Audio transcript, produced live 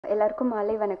எல்லாருக்கும்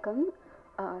மாலை வணக்கம்.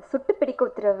 சுட்டு பிடிக்க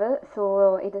உத்தரவு. ஸோ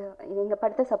இது எங்கள்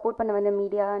படத்தை சப்போர்ட் பண்ண வந்த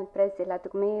மீடியா அண்ட் ப்ரெஸ்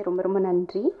எல்லாத்துக்குமே ரொம்ப ரொம்ப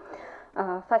நன்றி.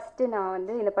 ஃபஸ்ட்டு நான்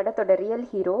வந்து இந்த படத்தோட ரியல்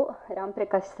ஹீரோ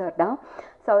ராம்பிரகாஷ் சார் தான்.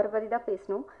 ஸோ அவரை பற்றி தான்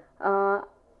பேசணும்.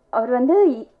 அவர் வந்து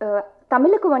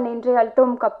தமிழுக்கு ஒன்றே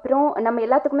அழுத்தம்க்கு அப்புறம் நம்ம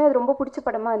எல்லாத்துக்குமே அது ரொம்ப பிடிச்ச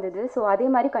படமாக இருந்தது. ஸோ அதே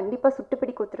மாதிரி கண்டிப்பாக சுட்டு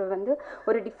பிடிக்க உத்தரவு வந்து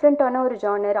ஒரு டிஃப்ரெண்ட்டான ஒரு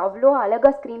ஜானர். அவ்வளோ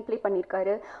அழகாக ஸ்க்ரீன் ப்ளே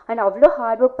பண்ணியிருக்காரு அண்ட் அவ்வளோ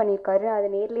ஹார்ட் ஒர்க் பண்ணியிருக்காரு. அதை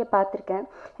நேர்லேயே பார்த்துருக்கேன்.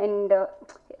 அண்ட்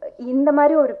இந்த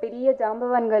மாதிரி ஒரு பெரிய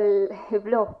ஜாம்பவான்கள்,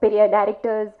 இவ்வளோ பெரிய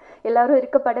டைரக்டர்ஸ் எல்லோரும்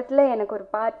இருக்க படத்தில் எனக்கு ஒரு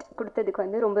பார்ட் கொடுத்ததுக்கு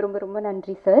வந்து ரொம்ப ரொம்ப ரொம்ப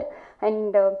நன்றி சார்.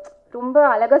 அண்ட் ரொம்ப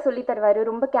அழகாக சொல்லி தருவார்.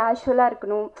 ரொம்ப கேஷுவலாக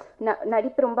இருக்கணும்,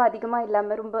 நடிப்பு ரொம்ப அதிகமாக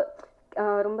இல்லாமல்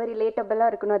ரொம்ப ரிலேட்டபிளாக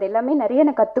இருக்கணும். அது எல்லாமே நிறைய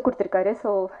எனக்கு கற்றுக் கொடுத்துருக்காரு. ஸோ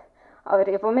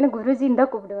அவர் எப்போவுமே நான் குருஜின்னு தான்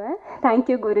கூப்பிடுவேன்.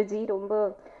 தேங்க்யூ குருஜி, ரொம்ப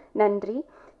நன்றி.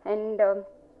 அண்ட்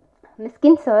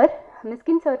மிஸ்கின்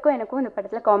சாருக்கும் எனக்கும் இந்த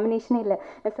படத்தில் காம்பினேஷனே இல்லை.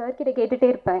 நான் சார்கிட்ட கேட்டுகிட்டே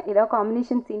இருப்பேன் ஏதாவது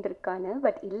காம்பினேஷன் சீன் இருக்கான்னு.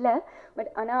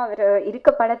 ஆனால் அவர்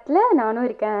இருக்க படத்தில் நானும்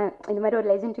இருக்கேன். இந்த மாதிரி ஒரு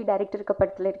லெஜெண்டரி டைரக்டர் இருக்க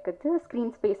படத்தில் இருக்கிறது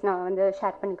ஸ்க்ரீன் ஸ்பேஸ் நான் வந்து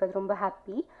ஷேர் பண்ணிக்கிறது ரொம்ப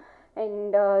ஹாப்பி.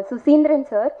 அண்ட் சுசீந்திரன்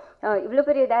சார், இவ்வளோ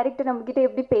பெரிய டைரக்டர் நம்மக்கிட்ட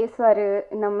எப்படி பேசுவார்,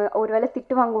 நம்ம ஒரு வேளை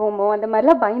திட்டு வாங்குவோமோ அந்த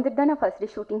மாதிரிலாம் பயந்துட்டு தான் நான்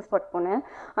ஃபஸ்ட்டு ஷூட்டிங் ஸ்பாட் போனேன்.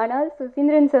 ஆனால்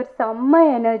சுசீந்திரன் சார் செம்ம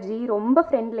எனர்ஜி, ரொம்ப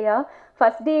ஃப்ரெண்ட்லியாக.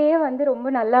 ஃபஸ்ட் டேயே வந்து ரொம்ப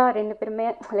நல்லா ரெண்டு பேருமே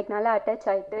நல்லா அட்டாச்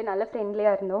ஆகிட்டு நல்லா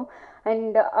ஃப்ரெண்ட்லியாக இருந்தோம்.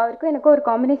 அண்ட் அவருக்கும் எனக்கும் ஒரு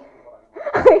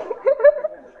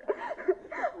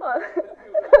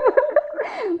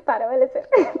பரவாயில்ல சார்.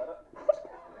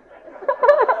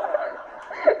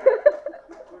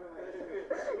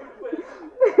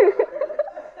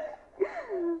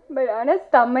 பட் ஆனால்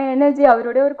செம்ம எனர்ஜி.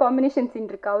 அவரோட ஒரு காம்பினேஷன் சீன்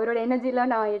இருக்குது. அவரோட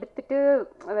எனர்ஜிலாம் நான் எடுத்துகிட்டு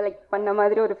பண்ண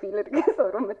மாதிரி ஒரு ஃபீல் இருக்குது. ஸோ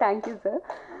ரொம்ப தேங்க்யூ சார்.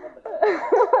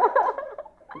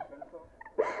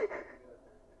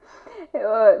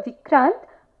 விக்ராந்த்,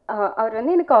 அவர்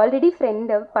வந்து எனக்கு ஆல்ரெடி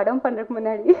ஃப்ரெண்டு. படம் பண்ணுறதுக்கு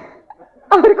முன்னாடி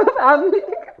அவருக்கும் ஃபேமிலி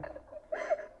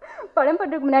படம்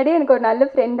பண்ணுறதுக்கு முன்னாடியே எனக்கு ஒரு நல்ல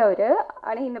ஃப்ரெண்ட் அவர்.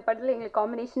 ஆனால் இந்த படத்தில் எங்களுக்கு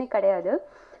காம்பினேஷனே கிடையாது.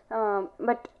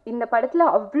 பட் இந்த படத்தில்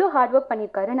அவ்வளோ ஹார்ட் ஒர்க்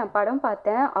பண்ணியிருக்காரு. நான் படம்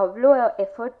பார்த்தேன், அவ்வளோ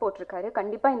எஃபர்ட் போட்டிருக்காரு.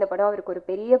 கண்டிப்பாக இந்த படம் அவருக்கு ஒரு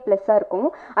பெரிய ப்ளஸ்ஸாக இருக்கும்,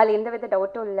 அதில் எந்த வித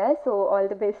டவுட்டும் இல்லை. So all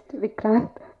the best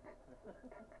Vikrant.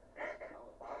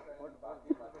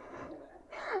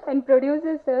 And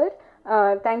producer sir,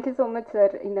 thank you so much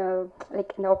sir இந்த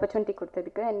இந்த ஆப்பர்ச்சுனிட்டி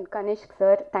கொடுத்ததுக்கு. And Ganesh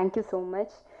sir, thank you so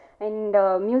much. And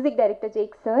music director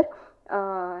Jack sir,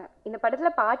 இந்த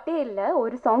படத்தில் பாட்டே இல்லை,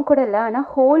 ஒரு சாங் கூட இல்லை. ஆனால்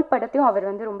ஹோல் படத்தையும் அவர்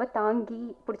வந்து ரொம்ப தாங்கி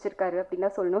பிடிச்சிருக்காரு அப்படின்னு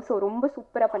தான் சொல்லணும். ஸோ ரொம்ப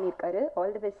சூப்பராக பண்ணியிருக்காரு.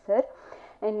 All the best sir.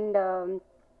 And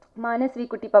Manasvi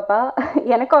குட்டி பாப்பா,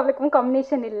 எனக்கும் அவளுக்கும்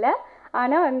காம்பினேஷன் இல்லை.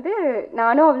 ஆனால் வந்து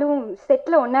நானும் அவளும்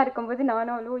செட்டில் ஒன்றா இருக்கும்போது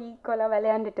நானும் அவளும் ஈக்குவலாக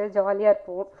விளையாண்டுட்டு ஜாலியாக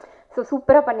இருப்போம். ஸோ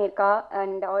சூப்பராக பண்ணியிருக்கா.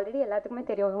 அண்ட் ஆல்ரெடி எல்லாத்துக்குமே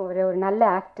தெரியும் ஒரு நல்ல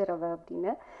ஆக்டர் அவள்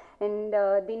அப்படின்னு. அண்ட்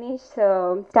தினேஷ்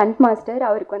ஸ்டண்ட் மாஸ்டர்,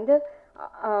 அவருக்கு வந்து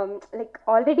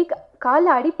ஆல்ரெடி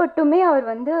காலில் அடிபட்டுமே அவர்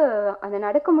வந்து அந்த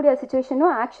நடக்க முடியாத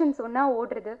சுச்சுவேஷனும் ஆக்ஷன் சொன்னால்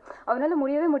ஓடுறது அவரால்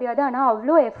முடியவே முடியாது. ஆனால்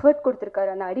அவ்வளோ எஃபர்ட்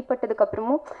கொடுத்துருக்காரு. அந்த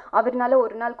அடிபட்டதுக்கப்புறமும் அவர்னால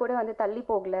ஒரு நாள் கூட வந்து தள்ளி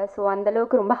போகலை. ஸோ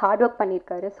அந்தளவுக்கு ரொம்ப ஹார்ட் ஒர்க்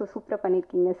பண்ணியிருக்காரு. ஸோ சூப்பராக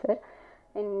பண்ணியிருக்கீங்க sir.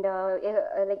 And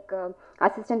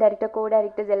assistant director, go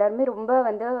directors எல்லாருமே ரொம்ப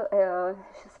வந்து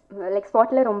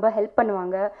ஸ்பாட்டில் ரொம்ப ஹெல்ப்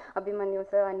பண்ணுவாங்க. அபிமன்யு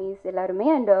சார், அனீஸ் எல்லாருமே.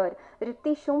 அண்ட்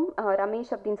ரித்திஷும்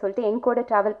ரமேஷ் அப்படின்னு சொல்லிட்டு என் கூட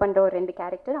ட்ராவல் பண்ணுற ஒரு 2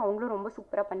 கேரக்டர், அவங்களும் ரொம்ப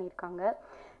சூப்பராக பண்ணியிருக்காங்க.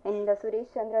 And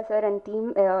Suresh Chandra sir and team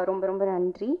ரொம்ப ரொம்ப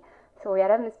நன்றி. ஸோ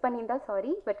யாராவது மிஸ் பண்ணியிருந்தா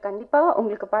சாரி. பட் கண்டிப்பாக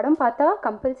உங்களுக்கு படம் பார்த்தா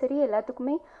கம்பல்சரி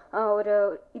எல்லாத்துக்குமே ஒரு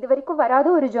இது வரைக்கும் வராத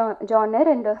ஒரு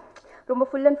ஜானர் அண்ட் ரொம்ப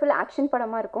ஃபுல் அண்ட் ஃபுல் ஆக்ஷன்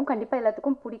படமாக இருக்கும். கண்டிப்பாக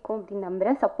எல்லாத்துக்கும் பிடிக்கும் அப்படின்னு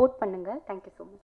நம்புகிறேன். சப்போர்ட் பண்ணுங்கள். Thank you so much.